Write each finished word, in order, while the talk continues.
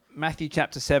Matthew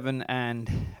chapter 7 and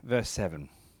verse 7.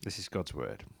 This is God's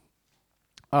word.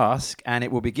 Ask, and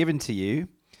it will be given to you.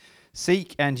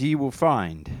 Seek, and ye will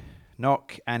find.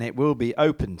 Knock, and it will be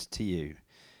opened to you.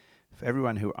 For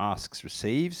everyone who asks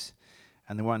receives,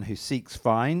 and the one who seeks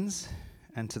finds,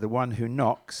 and to the one who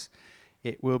knocks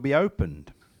it will be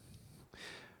opened.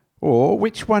 Or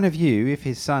which one of you, if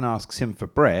his son asks him for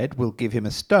bread, will give him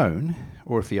a stone?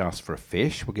 Or if he asks for a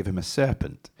fish, will give him a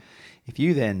serpent? If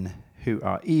you then, who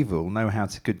are evil, know how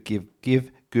to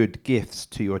give good gifts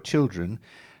to your children,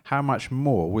 how much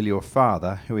more will your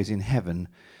Father, who is in heaven,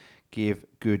 give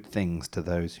good things to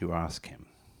those who ask him?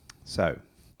 So,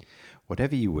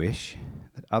 whatever you wish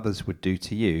that others would do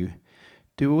to you,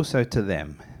 do also to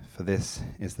them, for this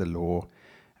is the law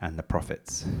and the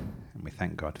prophets. And we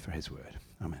thank God for his word.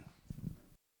 Amen.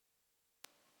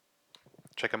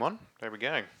 Check them on. There we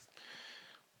go.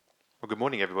 Well, good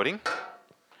morning, everybody.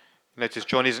 Notice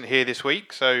John isn't here this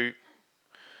week, so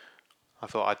I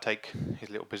thought I'd take his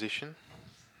little position.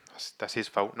 That's his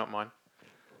fault, not mine.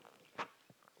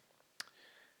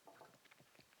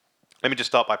 Let me just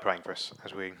start by praying for us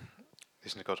as we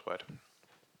listen to God's word.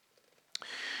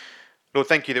 Lord,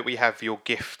 thank you that we have your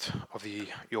gift of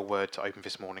your word to open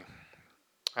this morning.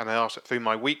 And I ask that through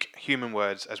my weak human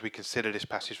words, as we consider this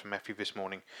passage from Matthew this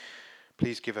morning,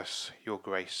 please give us your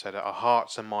grace so that our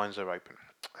hearts and minds are open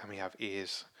and we have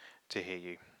ears to hear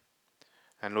you.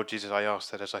 And Lord Jesus, I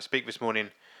ask that as I speak this morning,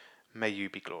 may you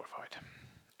be glorified.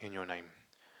 In your name.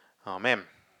 Amen.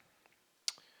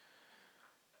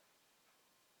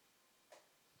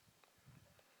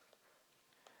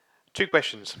 Two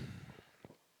questions.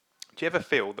 Do you ever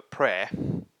feel that prayer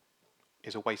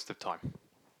is a waste of time?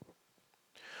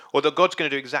 Or that God's going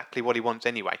to do exactly what he wants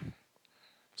anyway?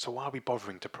 So why are we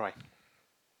bothering to pray?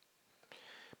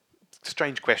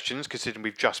 Strange questions, considering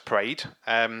we've just prayed.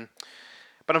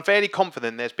 But I'm fairly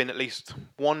confident there's been at least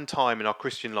one time in our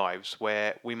Christian lives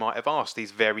where we might have asked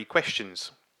these very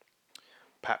questions.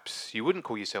 Perhaps you wouldn't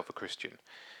call yourself a Christian,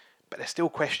 but they're still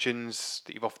questions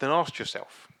that you've often asked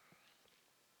yourself.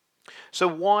 So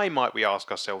why might we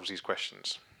ask ourselves these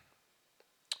questions?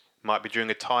 Might be during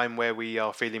a time where we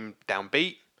are feeling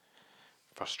downbeat,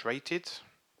 frustrated,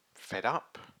 fed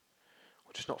up,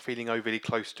 or just not feeling overly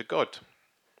close to God.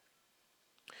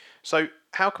 So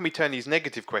how can we turn these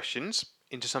negative questions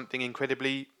into something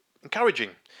incredibly encouraging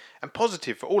and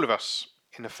positive for all of us,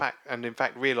 in fact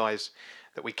realise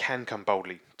that we can come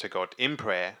boldly to God in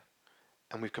prayer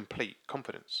and with complete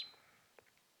confidence?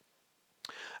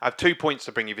 I have 2 points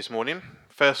to bring you this morning.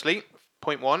 Firstly,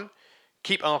 point 1,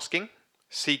 keep asking,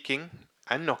 seeking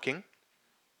and knocking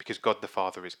because God the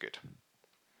Father is good.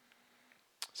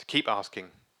 So keep asking,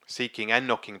 seeking and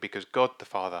knocking because God the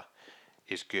Father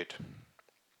is good.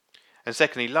 And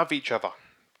secondly, love each other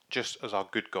just as our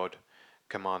good God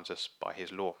commands us by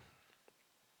his law.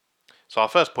 So our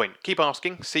first point, keep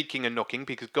asking, seeking and knocking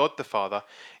because God the Father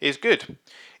is good.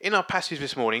 In our passage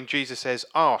this morning, Jesus says,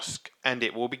 ask and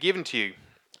it will be given to you.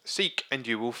 Seek and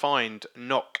you will find.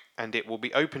 Knock and it will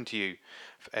be open to you.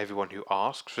 For everyone who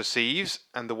asks receives,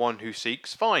 and the one who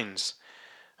seeks finds.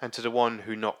 And to the one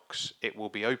who knocks it will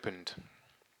be opened.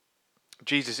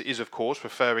 Jesus is, of course,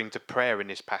 referring to prayer in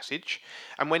this passage.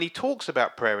 And when he talks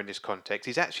about prayer in this context,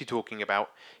 he's actually talking about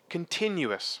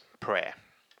continuous prayer.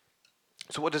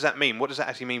 So what does that mean? What does that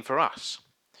actually mean for us?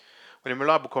 Well, in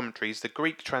reliable commentaries, the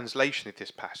Greek translation of this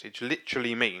passage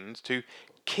literally means to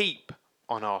keep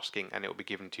on asking and it will be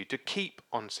given to you, to keep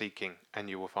on seeking and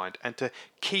you will find, and to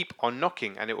keep on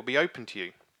knocking and it will be open to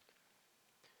you.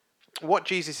 What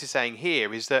Jesus is saying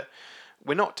here is that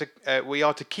we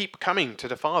are to keep coming to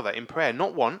the Father in prayer,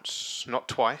 not once, not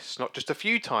twice, not just a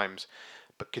few times,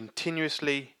 but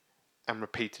continuously and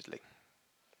repeatedly.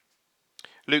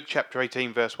 Luke chapter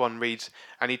 18 verse 1 reads,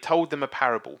 and he told them a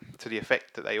parable to the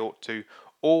effect that they ought to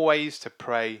always to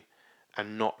pray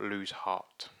and not lose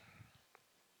heart.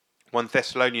 1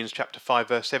 Thessalonians chapter 5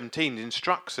 verse 17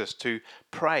 instructs us to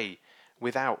pray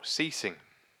without ceasing.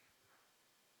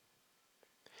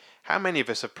 How many of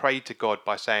us have prayed to God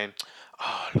by saying,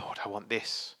 oh Lord, I want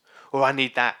this, or I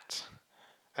need that,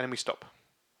 and then we stop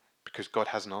because God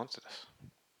hasn't answered us?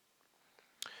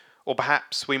 Or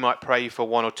perhaps we might pray for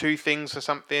one or two things or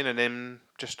something and then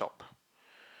just stop.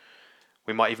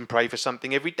 We might even pray for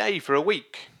something every day for a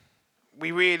week.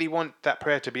 We really want that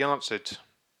prayer to be answered,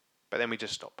 but then we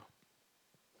just stop.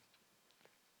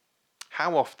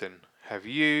 How often have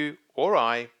you or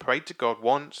I prayed to God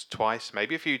once, twice,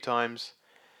 maybe a few times,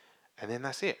 and then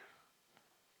that's it?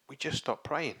 We just stop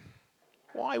praying.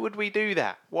 Why would we do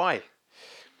that? Why?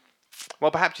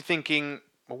 Well, perhaps you're thinking,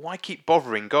 well, why keep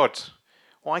bothering God?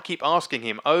 Why keep asking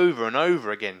him over and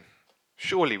over again?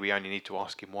 Surely we only need to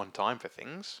ask him one time for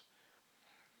things.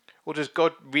 Or does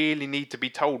God really need to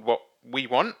be told what we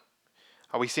want?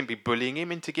 Are we simply bullying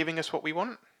him into giving us what we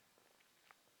want?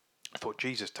 I thought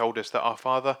Jesus told us that our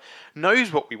Father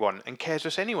knows what we want and cares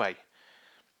us anyway.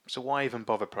 So why even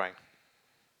bother praying?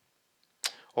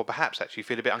 Or perhaps actually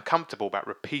feel a bit uncomfortable about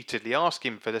repeatedly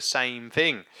asking for the same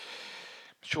thing.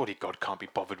 Surely God can't be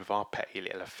bothered with our petty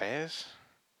little affairs.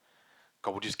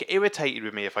 God will just get irritated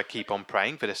with me if I keep on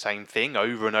praying for the same thing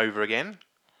over and over again.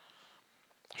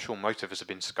 I'm sure most of us have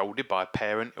been scolded by a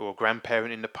parent or a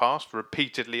grandparent in the past for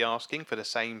repeatedly asking for the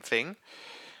same thing.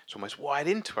 It's almost wired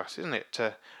into us, isn't it,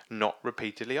 to not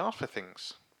repeatedly ask for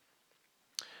things.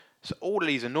 So all of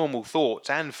these are normal thoughts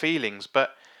and feelings,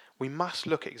 but we must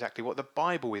look at exactly what the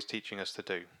Bible is teaching us to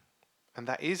do. And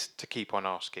that is to keep on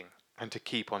asking, and to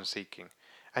keep on seeking,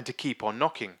 and to keep on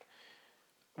knocking.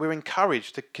 We're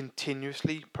encouraged to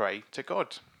continuously pray to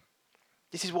God.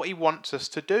 This is what he wants us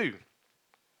to do.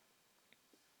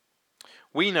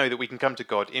 We know that we can come to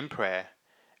God in prayer,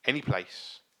 any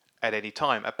place, at any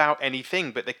time, about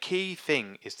anything, but the key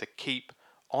thing is to keep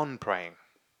on praying.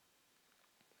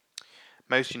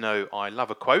 Most of you know I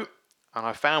love a quote, and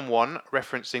I found one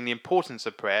referencing the importance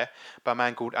of prayer by a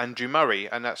man called Andrew Murray,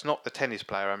 and that's not the tennis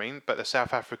player but the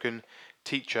South African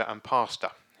teacher and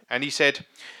pastor. And he said,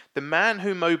 "The man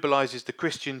who mobilises the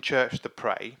Christian church to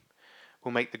pray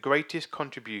will make the greatest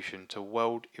contribution to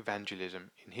world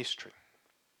evangelism in history."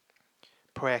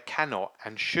 Prayer cannot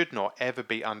and should not ever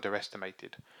be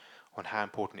underestimated on how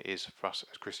important it is for us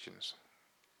as Christians.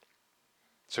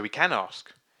 So we can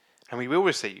ask, and we will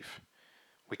receive.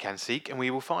 We can seek, and we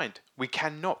will find. We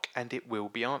can knock, and it will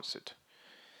be answered.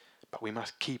 But we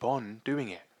must keep on doing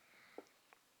it.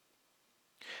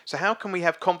 So how can we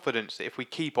have confidence that if we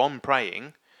keep on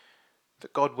praying,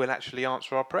 that God will actually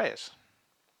answer our prayers?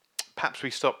 Perhaps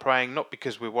we stop praying not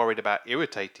because we're worried about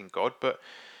irritating God, but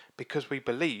because we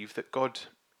believe that God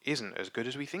isn't as good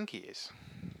as we think he is.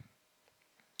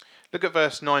 Look at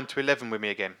verse 9 to 11 with me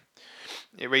again.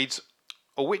 It reads,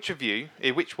 "Or which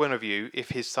one of you, if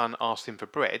his son asks him for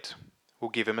bread, will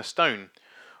give him a stone?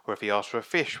 Or if he asks for a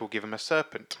fish, will give him a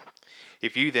serpent?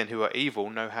 If you then, who are evil,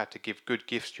 know how to give good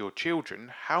gifts to your children,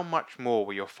 how much more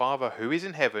will your Father who is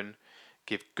in heaven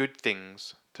give good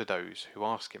things to those who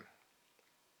ask him?"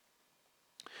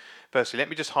 Firstly, let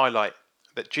me just highlight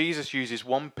that Jesus uses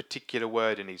one particular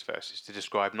word in these verses to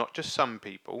describe not just some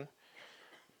people,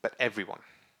 but everyone.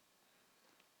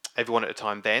 Everyone at the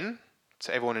time then,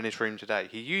 to everyone in this room today.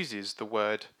 He uses the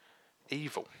word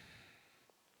evil.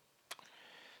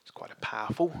 It's quite a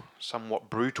powerful, somewhat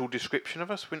brutal description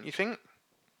of us, wouldn't you think?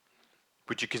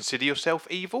 Would you consider yourself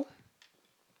evil?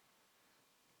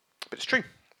 But it's true.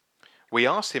 We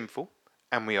are sinful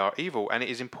and we are evil, and it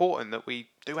is important that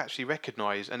we do actually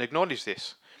recognise and acknowledge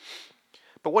this.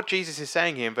 But what Jesus is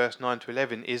saying here in verse 9 to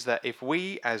 11 is that if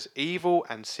we as evil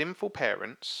and sinful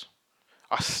parents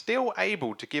are still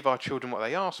able to give our children what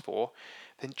they ask for,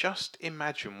 then just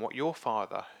imagine what your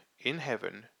Father in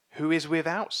heaven, who is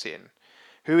without sin,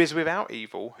 who is without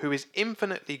evil, who is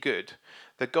infinitely good,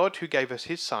 the God who gave us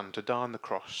his Son to die on the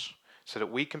cross so that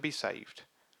we can be saved,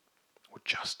 well,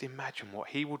 just imagine what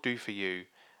he will do for you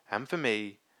and for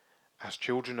me as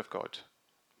children of God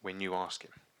when you ask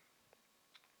him.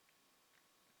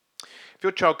 If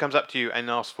your child comes up to you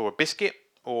and asks for a biscuit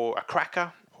or a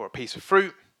cracker or a piece of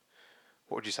fruit,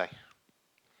 what would you say?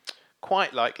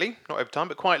 Quite likely, not every time,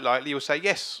 but quite likely you'll say,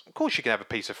 yes, of course you can have a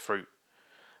piece of fruit.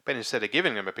 But instead of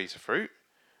giving them a piece of fruit,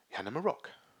 you hand them a rock.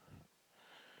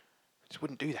 We just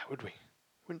wouldn't do that, would we?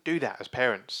 Wouldn't do that as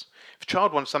parents. If a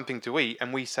child wants something to eat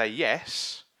and we say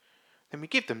yes, then we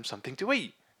give them something to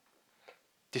eat.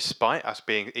 Despite us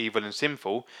being evil and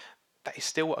sinful, that is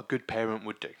still what a good parent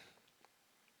would do.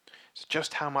 So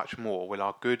just how much more will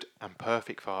our good and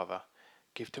perfect Father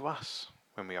give to us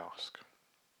when we ask?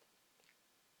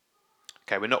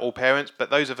 Okay, we're not all parents, but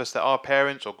those of us that are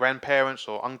parents or grandparents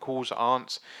or uncles or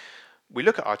aunts, we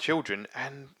look at our children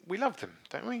and we love them,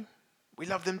 don't we? We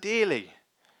love them dearly.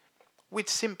 We'd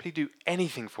simply do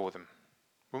anything for them,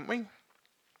 wouldn't we?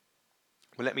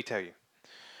 Well, let me tell you,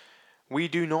 we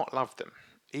do not love them,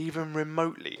 even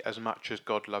remotely as much as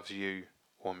God loves you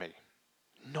or me.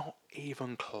 Not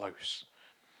even close.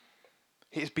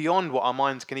 It is beyond what our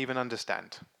minds can even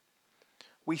understand.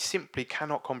 We simply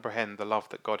cannot comprehend the love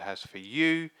that God has for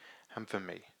you and for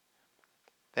me.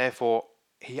 Therefore,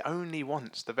 he only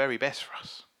wants the very best for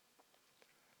us.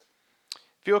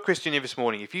 If you're a Christian here this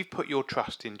morning, if you've put your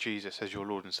trust in Jesus as your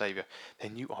Lord and Saviour,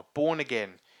 then you are born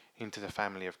again into the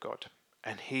family of God.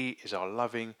 And he is our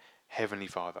loving Heavenly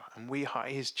Father. And we are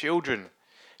his children,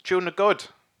 children of God.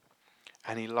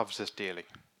 And he loves us dearly.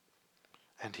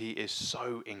 and he is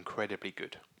so incredibly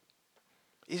good.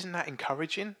 Isn't that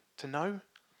encouraging to know?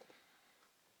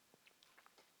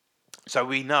 So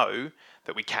we know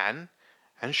that we can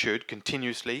and should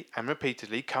continuously and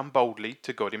repeatedly come boldly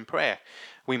to God in prayer.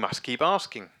 We must keep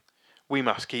asking. We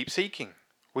must keep seeking.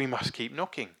 We must keep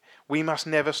knocking. We must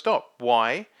never stop.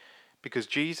 Why? Because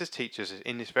Jesus teaches us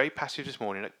in this very passage this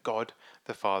morning that God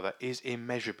the Father is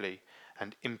immeasurably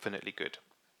and infinitely good.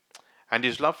 And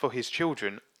his love for his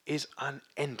children is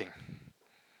unending.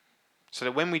 So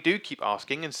that when we do keep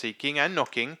asking and seeking and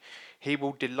knocking, he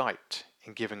will delight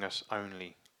in giving us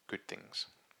only good things.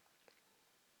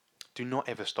 Do not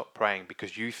ever stop praying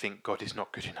because you think God is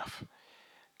not good enough.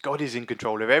 God is in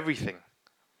control of everything.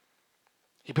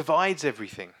 He provides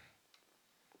everything.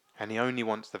 And he only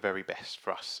wants the very best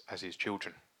for us as his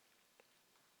children.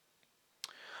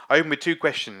 I opened with two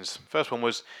questions. First one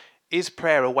was, is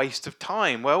prayer a waste of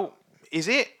time? Well, is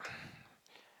it?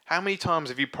 How many times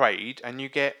have you prayed and you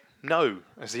get no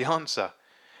as the answer?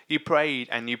 You prayed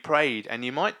and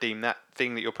you might deem that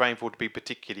thing that you're praying for to be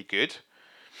particularly good,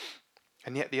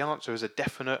 and yet the answer is a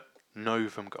definite no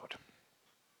from God.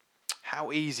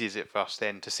 How easy is it for us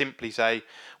then to simply say,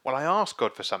 well, I asked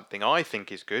God for something I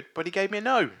think is good, but he gave me a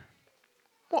no.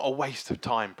 What a waste of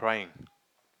time praying.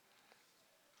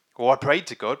 Or I prayed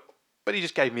to God, but he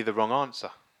just gave me the wrong answer.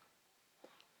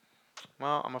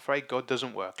 Well, I'm afraid God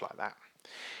doesn't work like that.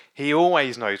 He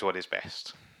always knows what is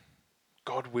best.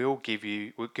 God will not give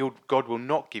you,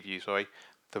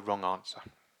 the wrong answer.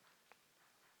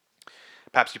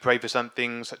 Perhaps you pray for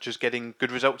something such as getting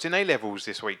good results in A-levels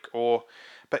this week,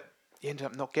 but you ended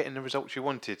up not getting the results you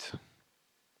wanted.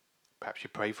 Perhaps you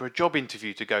pray for a job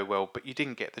interview to go well, but you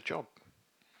didn't get the job.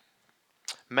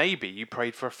 Maybe you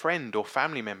prayed for a friend or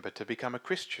family member to become a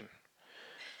Christian,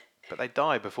 but they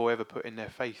die before ever putting their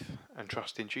faith and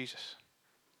trust in Jesus.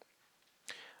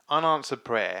 Unanswered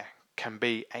prayer can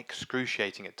be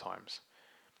excruciating at times,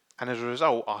 and as a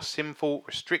result, our sinful,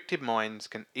 restricted minds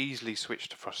can easily switch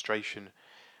to frustration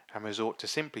and resort to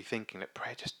simply thinking that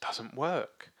prayer just doesn't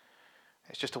work.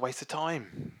 It's just a waste of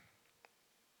time.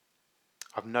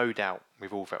 I've no doubt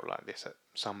we've all felt like this at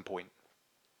some point.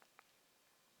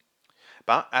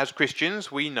 But as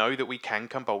Christians, we know that we can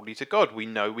come boldly to God. We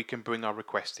know we can bring our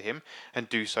requests to him and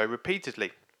do so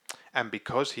repeatedly. And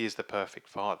because he is the perfect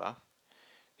Father,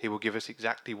 he will give us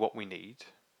exactly what we need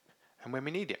and when we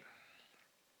need it.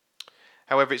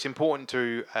 However, it's important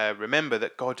to remember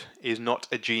that God is not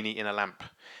a genie in a lamp.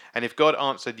 And if God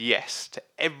answered yes to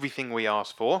everything we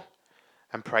asked for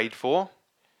and prayed for,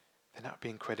 then that would be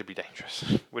incredibly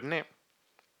dangerous, wouldn't it?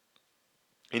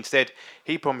 Instead,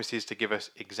 he promises to give us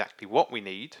exactly what we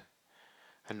need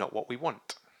and not what we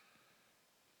want.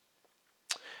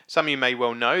 Some of you may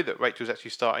well know that Rachel's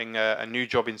actually starting a new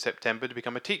job in September to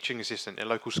become a teaching assistant in a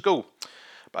local school.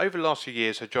 But over the last few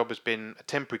years, her job has been a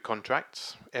temporary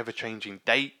contract, ever-changing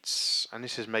dates, and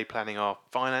this has made planning our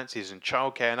finances and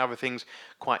childcare and other things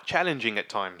quite challenging at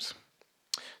times.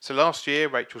 So last year,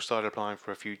 Rachel started applying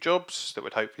for a few jobs that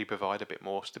would hopefully provide a bit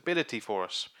more stability for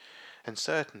us and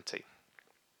certainty.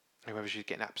 However, she's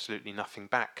getting absolutely nothing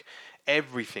back.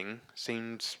 Everything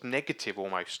seemed negative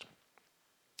almost.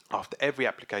 After every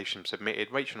application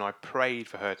submitted, Rachel and I prayed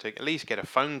for her to at least get a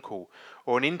phone call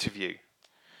or an interview.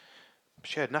 But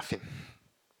she heard nothing.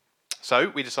 So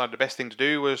we decided the best thing to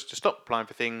do was to stop applying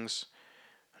for things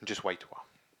and just wait a while.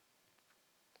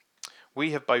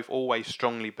 We have both always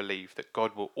strongly believed that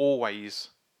God will always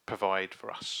provide for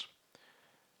us,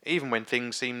 even when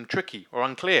things seem tricky or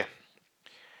unclear.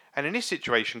 And in this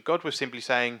situation, God was simply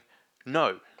saying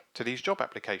no to these job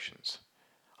applications.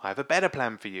 I have a better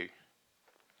plan for you.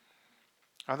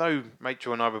 Although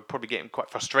Rachel and I were probably getting quite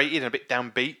frustrated and a bit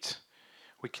downbeat,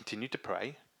 we continued to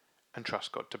pray and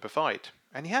trust God to provide.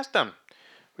 And he has done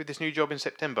with this new job in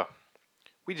September.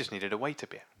 We just needed to wait a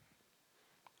bit.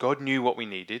 God knew what we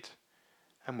needed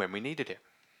and when we needed it.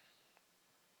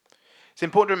 It's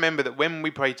important to remember that when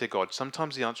we pray to God,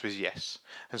 sometimes the answer is yes,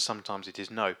 and sometimes it is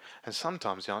no, and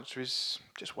sometimes the answer is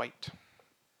just wait.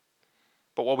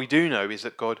 But what we do know is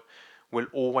that God will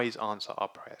always answer our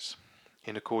prayers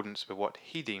in accordance with what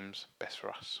he deems best for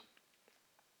us.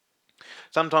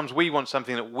 Sometimes we want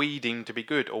something that we deem to be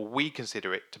good, or we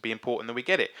consider it to be important that we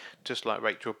get it, just like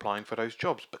Rachel applying for those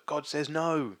jobs. But God says,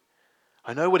 no,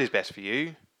 I know what is best for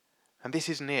you, and this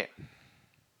isn't it.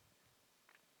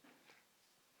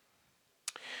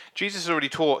 Jesus has already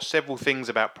taught several things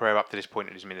about prayer up to this point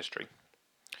in his ministry.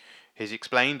 He's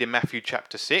explained in Matthew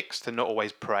chapter 6 to not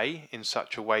always pray in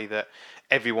such a way that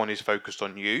everyone is focused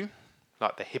on you,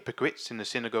 like the hypocrites in the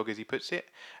synagogue as he puts it,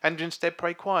 and instead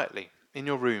pray quietly in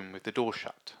your room with the door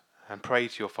shut and pray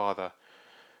to your Father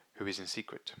who is in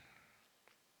secret.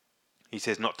 He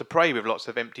says not to pray with lots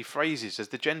of empty phrases as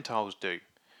the Gentiles do,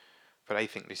 for they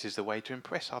think this is the way to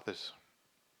impress others.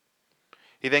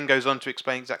 He then goes on to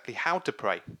explain exactly how to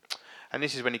pray, and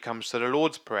this is when he comes to the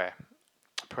Lord's Prayer,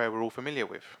 a prayer we're all familiar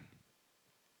with.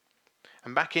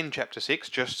 And back in chapter 6,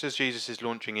 just as Jesus is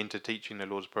launching into teaching the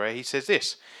Lord's Prayer, he says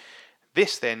this: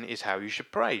 "This then is how you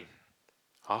should pray.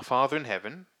 Our Father in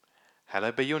heaven,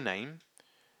 hallowed be your name,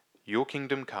 your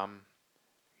kingdom come,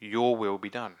 your will be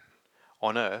done,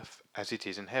 on earth as it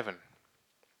is in heaven."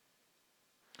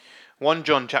 1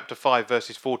 John chapter 5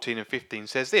 verses 14 and 15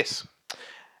 says this: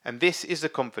 "And this is the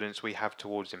confidence we have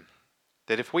towards him,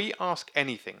 that if we ask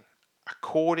anything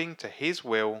according to his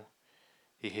will,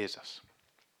 he hears us.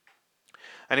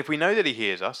 And if we know that he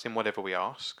hears us in whatever we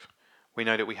ask, we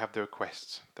know that we have the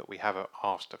requests that we have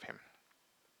asked of him.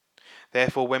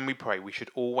 Therefore, when we pray, we should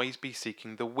always be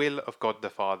seeking the will of God the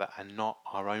Father and not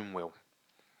our own will.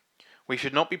 We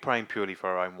should not be praying purely for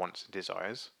our own wants and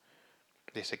desires.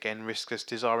 This again risks us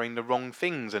desiring the wrong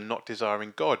things and not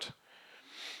desiring God.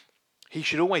 He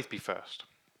should always be first.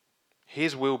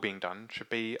 His will being done should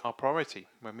be our priority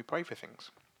when we pray for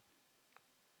things.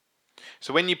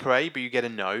 So when you pray but you get a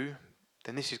no,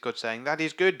 then this is God saying, that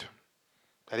is good.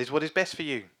 That is what is best for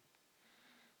you.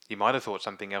 You might have thought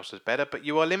something else was better, but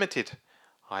you are limited.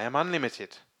 I am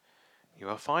unlimited. You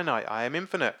are finite. I am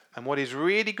infinite. And what is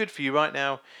really good for you right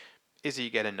now is that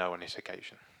you get a no on this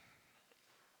occasion.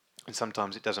 And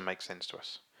sometimes it doesn't make sense to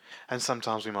us. And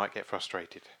sometimes we might get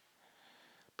frustrated.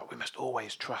 But we must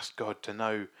always trust God to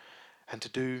know and to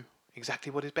do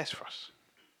exactly what is best for us.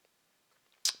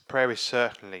 Prayer is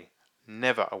certainly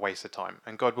never a waste of time,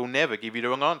 and God will never give you the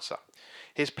wrong answer.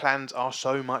 His plans are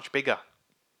so much bigger.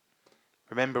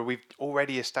 Remember, we've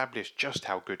already established just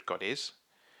how good God is,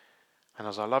 and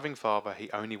as our loving Father,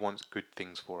 He only wants good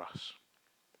things for us.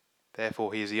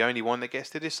 Therefore, He is the only one that gets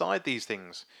to decide these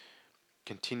things.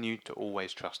 Continue to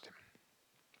always trust Him.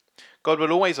 God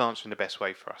will always answer in the best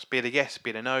way for us, be it a yes,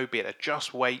 be it a no, be it a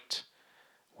just wait.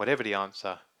 Whatever the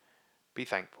answer, be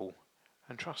thankful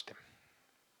and trust Him.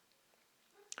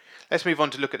 Let's move on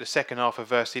to look at the second half of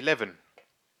verse 11.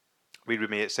 Read with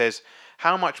me. It says,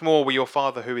 "How much more will your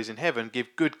Father who is in heaven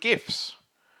give good gifts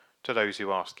to those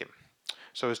who ask Him?"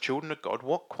 So as children of God,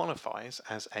 what qualifies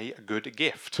as a good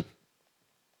gift?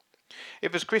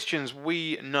 If as Christians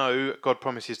we know God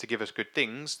promises to give us good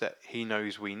things that He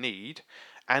knows we need,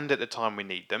 and at the time we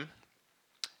need them,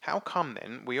 how come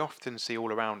then we often see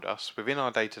all around us, within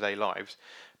our day-to-day lives,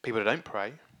 people that don't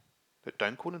pray, that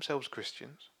don't call themselves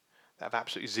Christians, that have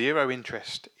absolutely zero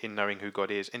interest in knowing who God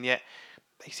is, and yet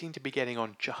they seem to be getting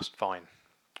on just fine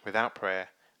without prayer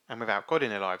and without God in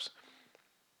their lives?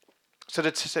 To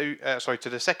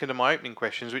the second of my opening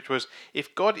questions, which was,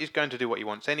 if God is going to do what He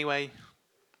wants anyway,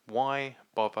 why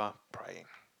bother praying?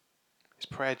 Is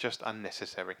prayer just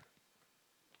unnecessary?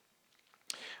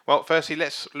 Well, firstly,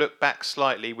 let's look back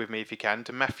slightly with me, if you can,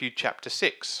 to Matthew chapter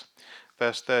 6,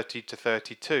 verse 31 to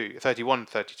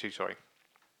 32.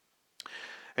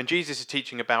 And Jesus is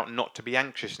teaching about not to be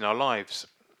anxious in our lives.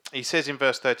 He says in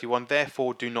verse 31,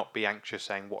 "Therefore do not be anxious,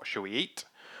 saying, what shall we eat?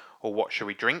 Or what shall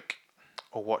we drink?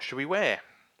 Or what shall we wear?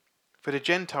 For the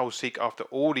Gentiles seek after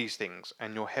all these things,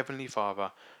 and your heavenly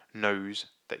Father knows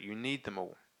that you need them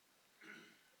all."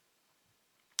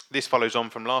 This follows on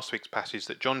from last week's passage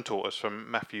that John taught us from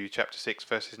Matthew chapter 6,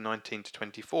 verses 19 to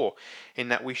 24, in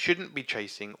that we shouldn't be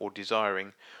chasing or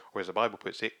desiring, or as the Bible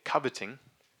puts it, coveting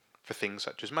for things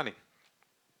such as money.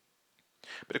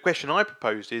 But the question I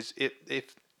proposed is,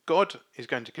 if God is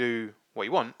going to do what He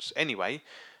wants anyway,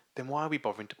 then why are we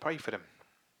bothering to pray for them?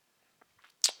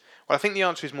 Well, I think the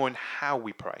answer is more in how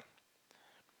we pray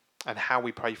and how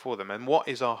we pray for them, and what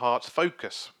is our heart's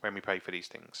focus when we pray for these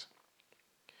things.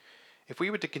 If we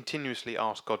were to continuously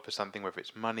ask God for something, whether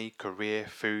it's money, career,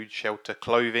 food, shelter,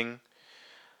 clothing,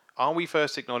 are we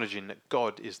first acknowledging that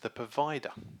God is the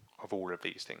provider of all of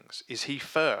these things? Is He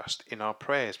first in our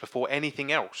prayers before anything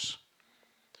else?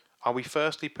 Are we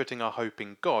firstly putting our hope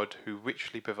in God, who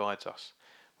richly provides us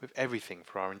with everything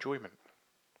for our enjoyment?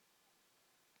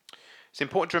 It's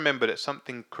important to remember that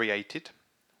something created,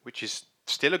 which is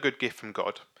still a good gift from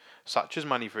God, such as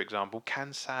money, for example,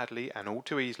 can sadly and all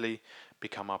too easily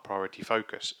become our priority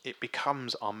focus. It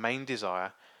becomes our main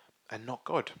desire and not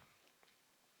God.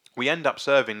 We end up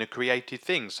serving the created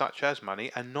things, such as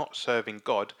money, and not serving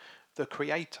God, the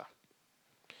Creator.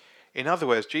 In other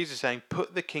words, Jesus is saying,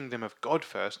 put the kingdom of God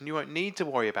first, and you won't need to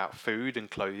worry about food and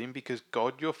clothing, because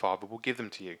God, your Father, will give them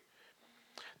to you.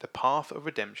 The path of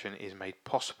redemption is made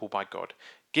possible by God,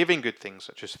 giving good things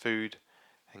such as food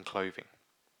and clothing.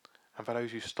 And for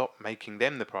those who stop making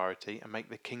them the priority and make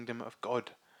the kingdom of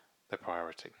God the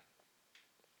priority.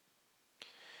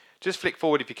 Just flick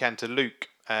forward if you can to Luke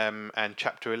and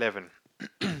chapter 11,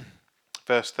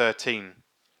 verse 13.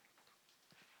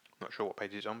 Not sure what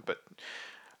page it's on, but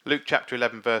Luke chapter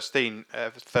 11, verse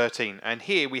 13. And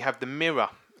here we have the mirror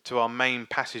to our main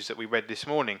passage that we read this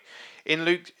morning. In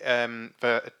Luke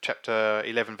chapter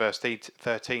 11, verse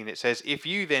 13, it says, "If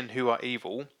you then who are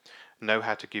evil know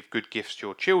how to give good gifts to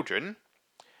your children,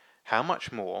 how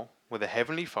much more will the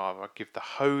Heavenly Father give the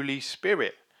Holy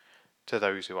Spirit to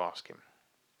those who ask him?"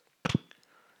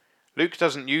 Luke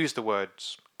doesn't use the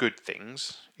words good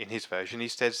things in his version. He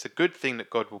says the good thing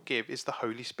that God will give is the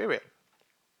Holy Spirit.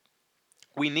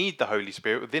 We need the Holy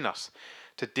Spirit within us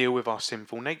to deal with our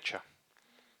sinful nature,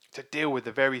 to deal with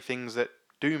the very things that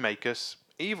do make us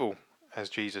evil, as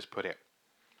Jesus put it.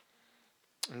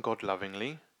 And God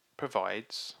lovingly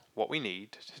provides what we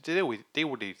need to deal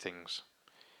with these things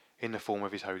in the form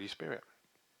of his Holy Spirit.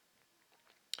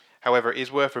 However, it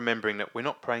is worth remembering that we're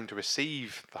not praying to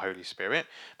receive the Holy Spirit,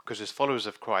 because as followers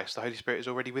of Christ, the Holy Spirit is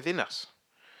already within us.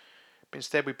 But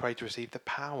instead we pray to receive the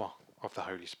power of the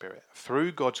Holy Spirit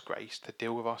through God's grace to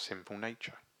deal with our sinful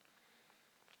nature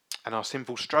and our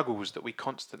sinful struggles that we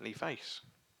constantly face.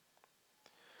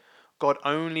 God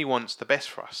only wants the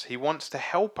best for us. He wants to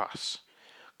help us.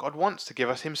 God wants to give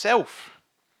us himself.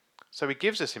 So he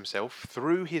gives us himself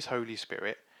through his Holy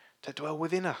Spirit to dwell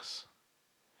within us.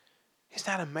 Isn't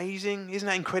that amazing? Isn't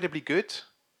that incredibly good?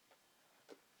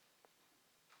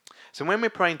 So when we're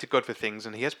praying to God for things,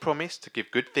 and he has promised to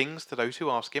give good things to those who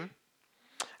ask him,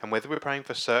 and whether we're praying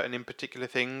for certain in particular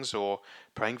things or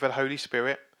praying for the Holy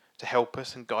Spirit to help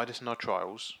us and guide us in our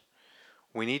trials,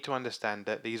 we need to understand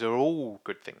that these are all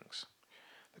good things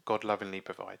that God lovingly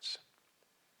provides.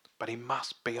 But he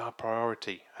must be our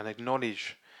priority and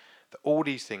acknowledge that all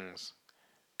these things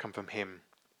come from him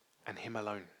and him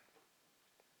alone.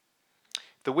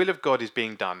 The will of God is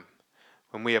being done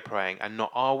when we are praying and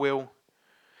not our will,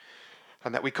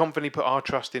 and that we confidently put our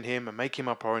trust in him and make him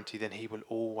our priority, then he will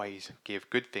always give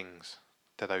good things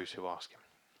to those who ask him.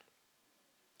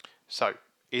 So,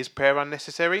 is prayer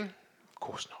unnecessary? Of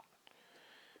course not.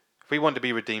 If we want to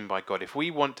be redeemed by God, if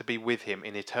we want to be with him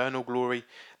in eternal glory,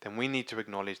 then we need to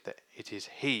acknowledge that it is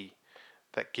he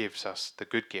that gives us the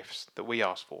good gifts that we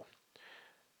ask for.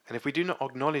 And if we do not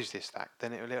acknowledge this fact,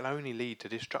 then it will only lead to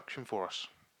destruction for us.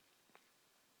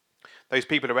 Those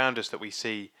people around us that we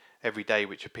see every day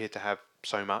which appear to have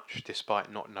so much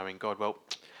despite not knowing God, well,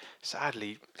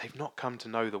 sadly, they've not come to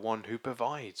know the one who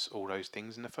provides all those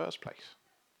things in the first place.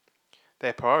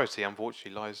 Their priority,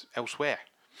 unfortunately, lies elsewhere.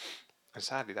 And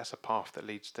sadly, that's a path that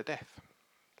leads to death.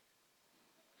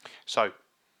 So,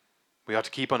 we are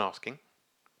to keep on asking,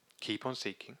 keep on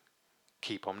seeking,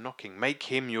 keep on knocking. Make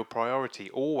him your priority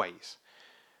always.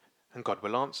 And God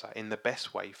will answer in the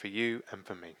best way for you and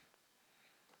for me.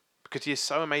 Because he is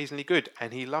so amazingly good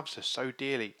and he loves us so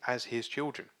dearly as his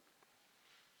children.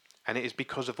 And it is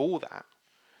because of all that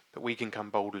that we can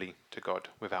come boldly to God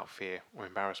without fear or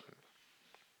embarrassment.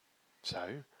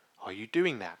 So, are you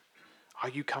doing that? Are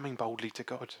you coming boldly to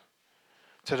God?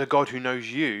 To the God who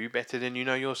knows you better than you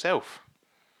know yourself?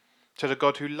 To the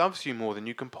God who loves you more than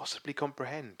you can possibly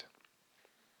comprehend?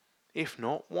 If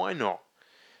not, why not?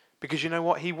 Because you know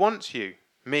what? He wants you,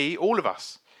 me, all of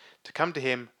us, to come to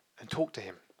him and talk to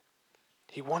him.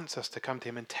 He wants us to come to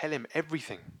him and tell him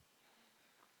everything.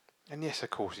 And yes, of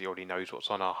course, he already knows what's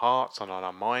on our hearts and on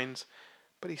our minds,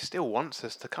 but he still wants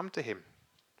us to come to him.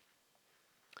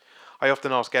 I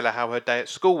often ask Ella how her day at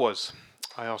school was.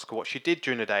 I ask her what she did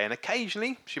during the day, and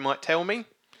occasionally she might tell me.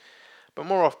 But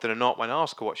more often than not, when I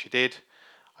ask her what she did,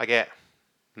 I get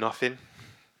nothing.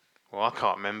 Well, I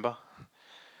can't remember.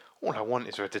 All I want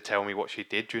is her to tell me what she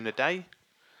did during the day.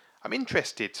 I'm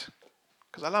interested,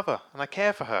 because I love her and I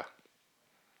care for her.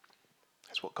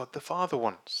 That's what God the Father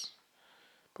wants.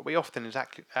 But we often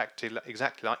act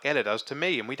exactly like Ella does to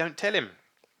me, and we don't tell him.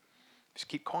 Just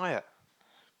keep quiet.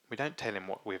 We don't tell him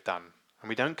what we've done, and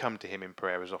we don't come to him in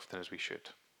prayer as often as we should.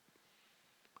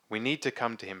 We need to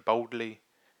come to him boldly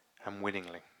and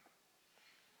willingly.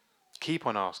 Keep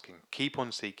on asking, keep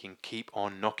on seeking, keep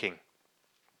on knocking.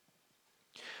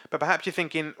 But perhaps you're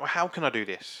thinking, well, how can I do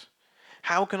this?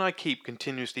 How can I keep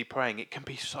continuously praying? It can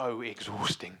be so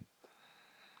exhausting.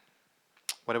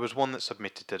 Well, there was one that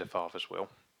submitted to the Father's will.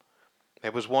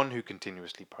 There was one who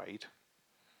continuously prayed.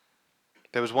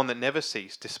 There was one that never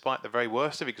ceased, despite the very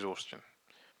worst of exhaustion.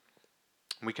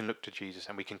 We can look to Jesus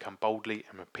and we can come boldly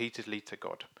and repeatedly to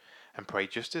God and pray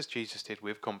just as Jesus did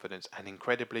with confidence, and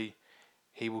incredibly,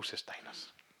 he will sustain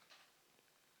us.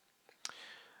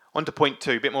 On to point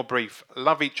 2, a bit more brief.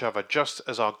 Love each other just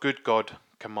as our good God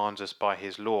commands us by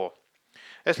his law.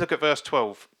 Let's look at verse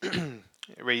 12.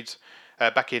 It reads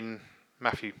back in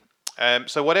Matthew.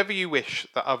 So whatever you wish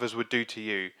that others would do to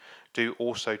you, do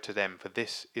also to them, for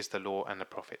this is the law and the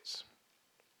prophets.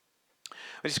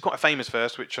 This is quite a famous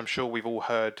verse, which I'm sure we've all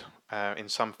heard in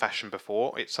some fashion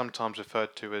before. It's sometimes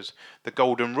referred to as the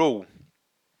Golden Rule.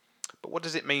 But what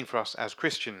does it mean for us as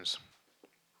Christians?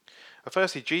 Well,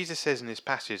 firstly, Jesus says in this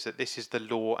passage that this is the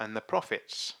law and the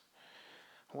prophets.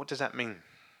 What does that mean?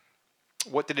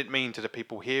 What did it mean to the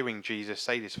people hearing Jesus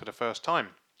say this for the first time?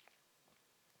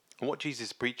 What Jesus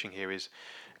is preaching here is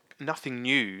nothing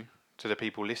new to the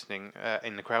people listening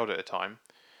in the crowd at the time,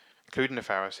 including the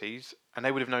Pharisees, and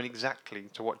they would have known exactly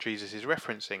to what Jesus is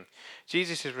referencing.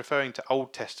 Jesus is referring to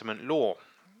Old Testament law.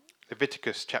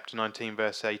 Leviticus chapter 19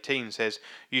 verse 18 says,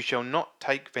 "You shall not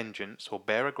take vengeance or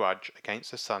bear a grudge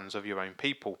against the sons of your own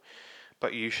people,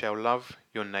 but you shall love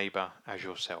your neighbour as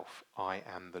yourself. I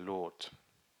am the Lord."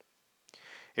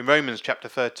 In Romans chapter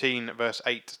 13 verse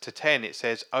 8 to 10 it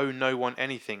says, "Owe no one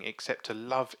anything except to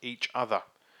love each other,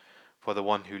 for the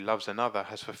one who loves another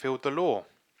has fulfilled the law."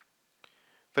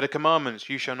 For the commandments,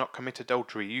 "You shall not commit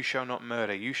adultery, you shall not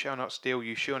murder, you shall not steal,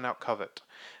 you shall not covet,"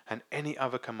 and any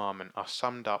other commandment are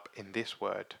summed up in this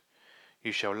word: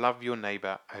 "You shall love your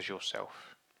neighbour as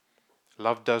yourself."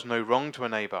 Love does no wrong to a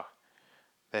neighbour,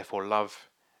 therefore love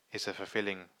is the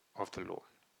fulfilling of the law.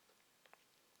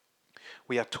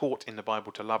 We are taught in the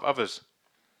Bible to love others.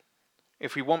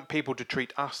 If we want people to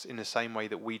treat us in the same way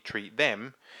that we treat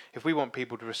them, if we want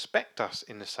people to respect us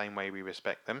in the same way we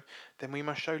respect them, then we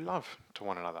must show love to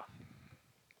one another.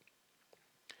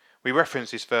 We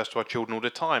reference this verse to our children all the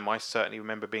time. I certainly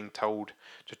remember being told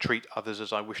to treat others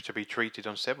as I wish to be treated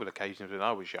on several occasions when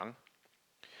I was young.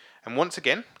 And once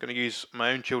again, I'm going to use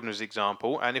my own children as an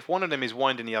example, and if one of them is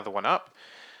winding the other one up,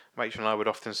 Rachel and I would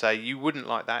often say, "You wouldn't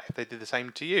like that if they did the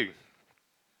same to you.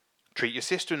 Treat your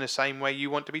sister in the same way you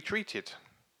want to be treated."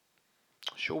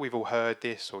 Sure, we've all heard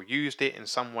this or used it in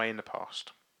some way in the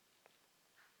past.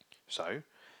 So,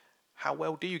 how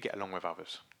well do you get along with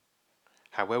others?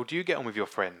 How well do you get on with your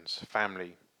friends,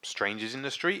 family, strangers in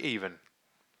the street even?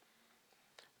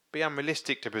 Be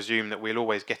unrealistic to presume that we'll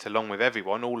always get along with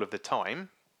everyone all of the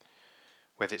time,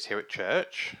 whether it's here at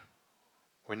church,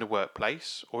 or in the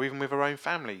workplace, or even with our own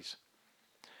families.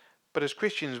 But as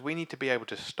Christians, we need to be able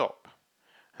to stop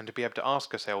and to be able to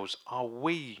ask ourselves, are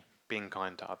we being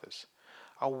kind to others?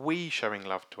 Are we showing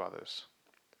love to others?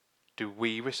 Do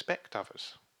we respect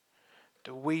others?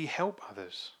 Do we help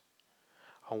others?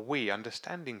 Are we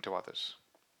understanding to others?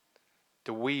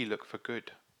 Do we look for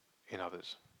good in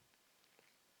others?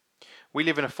 We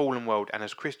live in a fallen world, and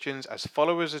as Christians, as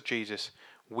followers of Jesus,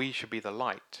 we should be the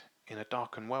light in a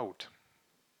darkened world.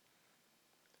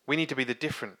 We need to be the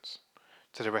difference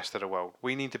to the rest of the world.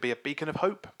 We need to be a beacon of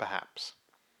hope, perhaps.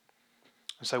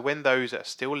 And so when those that are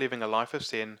still living a life of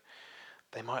sin,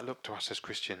 they might look to us as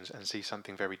Christians and see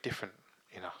something very different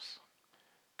in us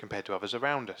compared to others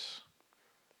around us.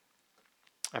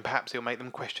 And perhaps it will make them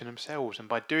question themselves, and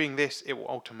by doing this, it will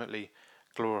ultimately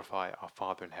glorify our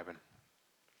Father in heaven.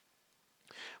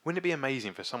 Wouldn't it be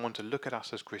amazing for someone to look at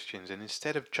us as Christians and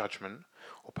instead of judgment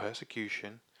or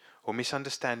persecution or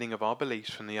misunderstanding of our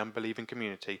beliefs from the unbelieving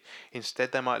community,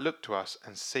 instead they might look to us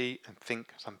and see and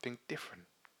think something different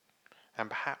and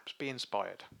perhaps be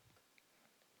inspired?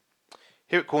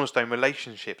 Here at Cornerstone,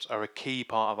 relationships are a key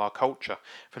part of our culture.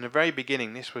 From the very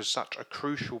beginning, this was such a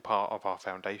crucial part of our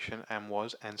foundation and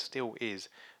was and still is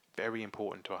very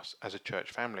important to us as a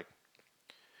church family.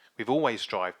 We've always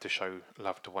strived to show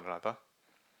love to one another.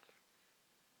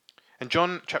 And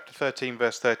John chapter 13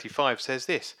 verse 35 says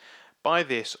this: "By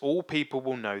this all people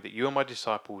will know that you are my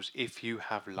disciples if you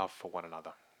have love for one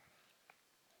another."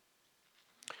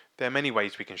 There are many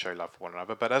ways we can show love for one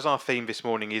another, but as our theme this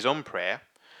morning is on prayer,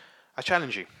 I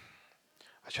challenge you.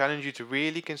 I challenge you to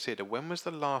really consider, when was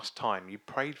the last time you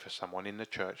prayed for someone in the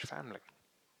church family?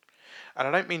 And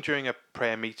I don't mean during a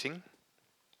prayer meeting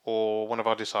or one of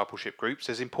our discipleship groups,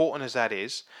 as important as that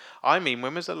is. I mean,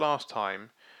 when was the last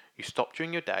time you stopped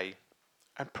during your day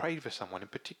and prayed for someone in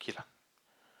particular?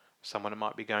 Someone that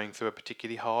might be going through a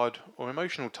particularly hard or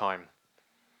emotional time,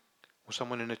 or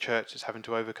someone in a church that's having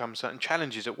to overcome certain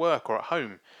challenges at work or at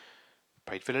home.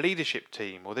 Prayed for the leadership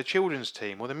team or the children's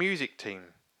team or the music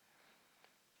team.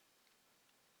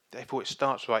 Therefore, it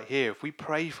starts right here. If we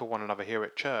pray for one another here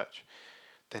at church,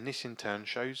 then this in turn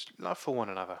shows love for one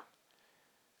another.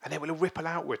 And it will ripple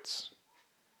outwards.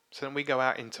 So when we go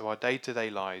out into our day-to-day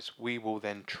lives, we will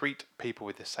then treat people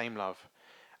with the same love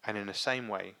and in the same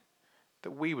way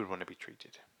that we would want to be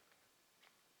treated.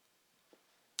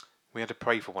 We are to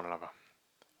pray for one another,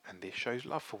 and this shows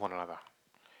love for one another.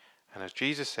 And as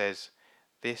Jesus says,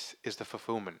 This is the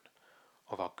fulfillment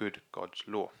of our good God's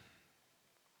law.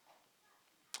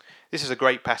 This is a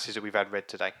great passage that we've had read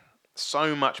today.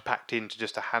 So much packed into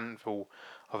just a handful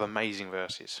of amazing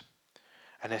verses.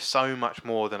 And there's so much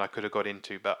more than I could have got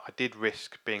into, but I did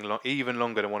risk being even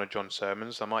longer than one of John's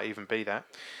sermons. I might even be that.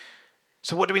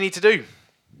 So what do we need to do?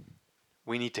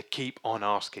 We need to keep on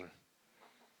asking,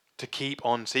 to keep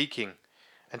on seeking,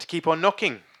 and to keep on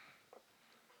knocking.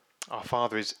 Our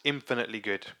Father is infinitely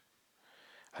good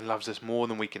and loves us more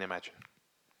than we can imagine,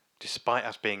 despite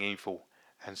us being evil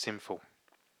and sinful.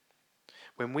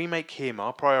 When we make Him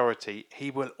our priority,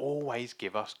 He will always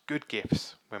give us good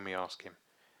gifts when we ask Him,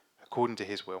 according to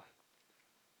His will.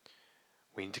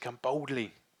 We need to come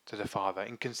boldly to the Father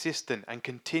in consistent and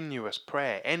continuous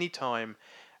prayer, anytime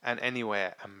and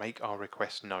anywhere, and make our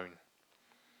requests known.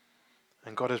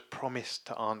 And God has promised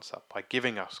to answer by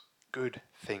giving us good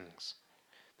things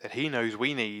that He knows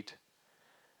we need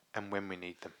and when we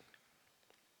need them.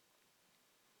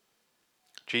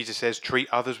 Jesus says, treat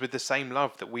others with the same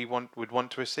love that we would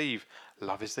want to receive.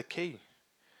 Love is the key.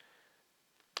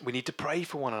 We need to pray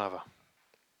for one another,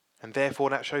 and therefore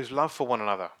that shows love for one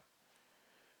another.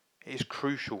 It is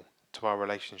crucial to our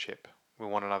relationship with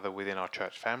one another within our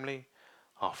church family,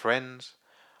 our friends,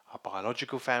 our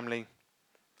biological family,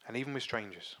 and even with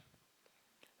strangers.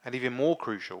 And even more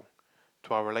crucial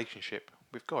to our relationship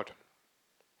with God.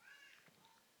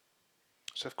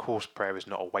 So of course prayer is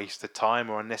not a waste of time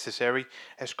or unnecessary.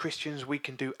 As Christians we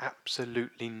can do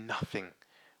absolutely nothing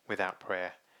without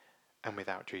prayer and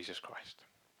without Jesus Christ.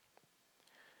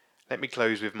 Let me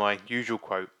close with my usual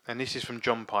quote, and this is from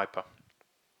John Piper.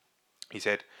 He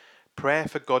said, prayer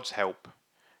for God's help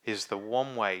is the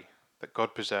one way that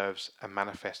God preserves and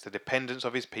manifests the dependence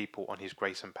of His people on His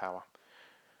grace and power.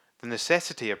 The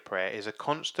necessity of prayer is a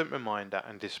constant reminder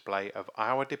and display of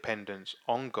our dependence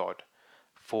on God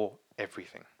for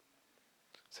everything,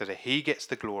 so that He gets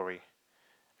the glory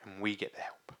and we get the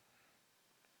help.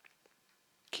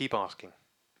 Keep asking,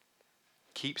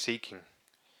 keep seeking,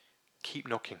 keep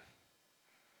knocking.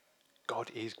 God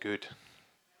is good.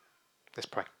 Let's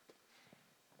pray.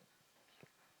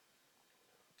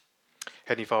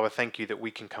 Heavenly Father, thank You that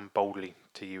we can come boldly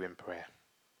to You in prayer,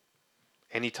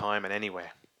 anytime and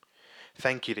anywhere.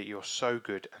 Thank You that You're so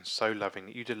good and so loving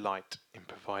that You delight in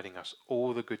providing us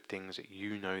all the good things that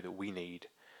You know that we need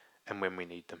and when we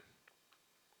need them.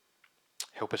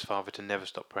 Help us, Father, to never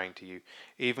stop praying to You.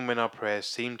 Even when our prayers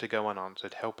seem to go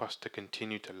unanswered, help us to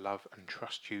continue to love and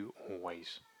trust You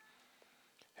always.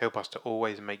 Help us to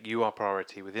always make You our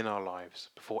priority within our lives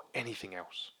before anything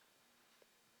else.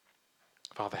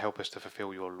 Father, help us to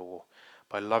fulfill Your law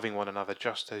by loving one another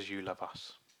just as You love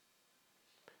us.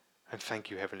 And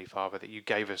thank You, Heavenly Father, that You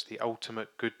gave us the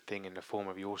ultimate good thing in the form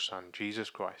of Your Son, Jesus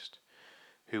Christ,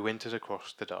 who went to the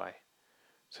cross to die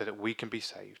so that we can be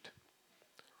saved.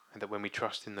 And that when we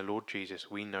trust in the Lord Jesus,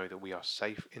 we know that we are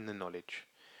safe in the knowledge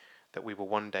that we will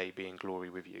one day be in glory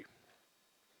with You.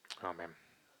 Amen.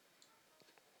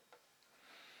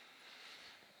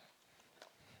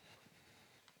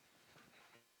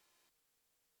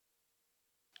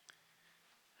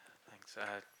 Thanks.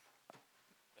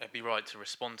 It'd be right to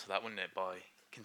respond to that, wouldn't it, by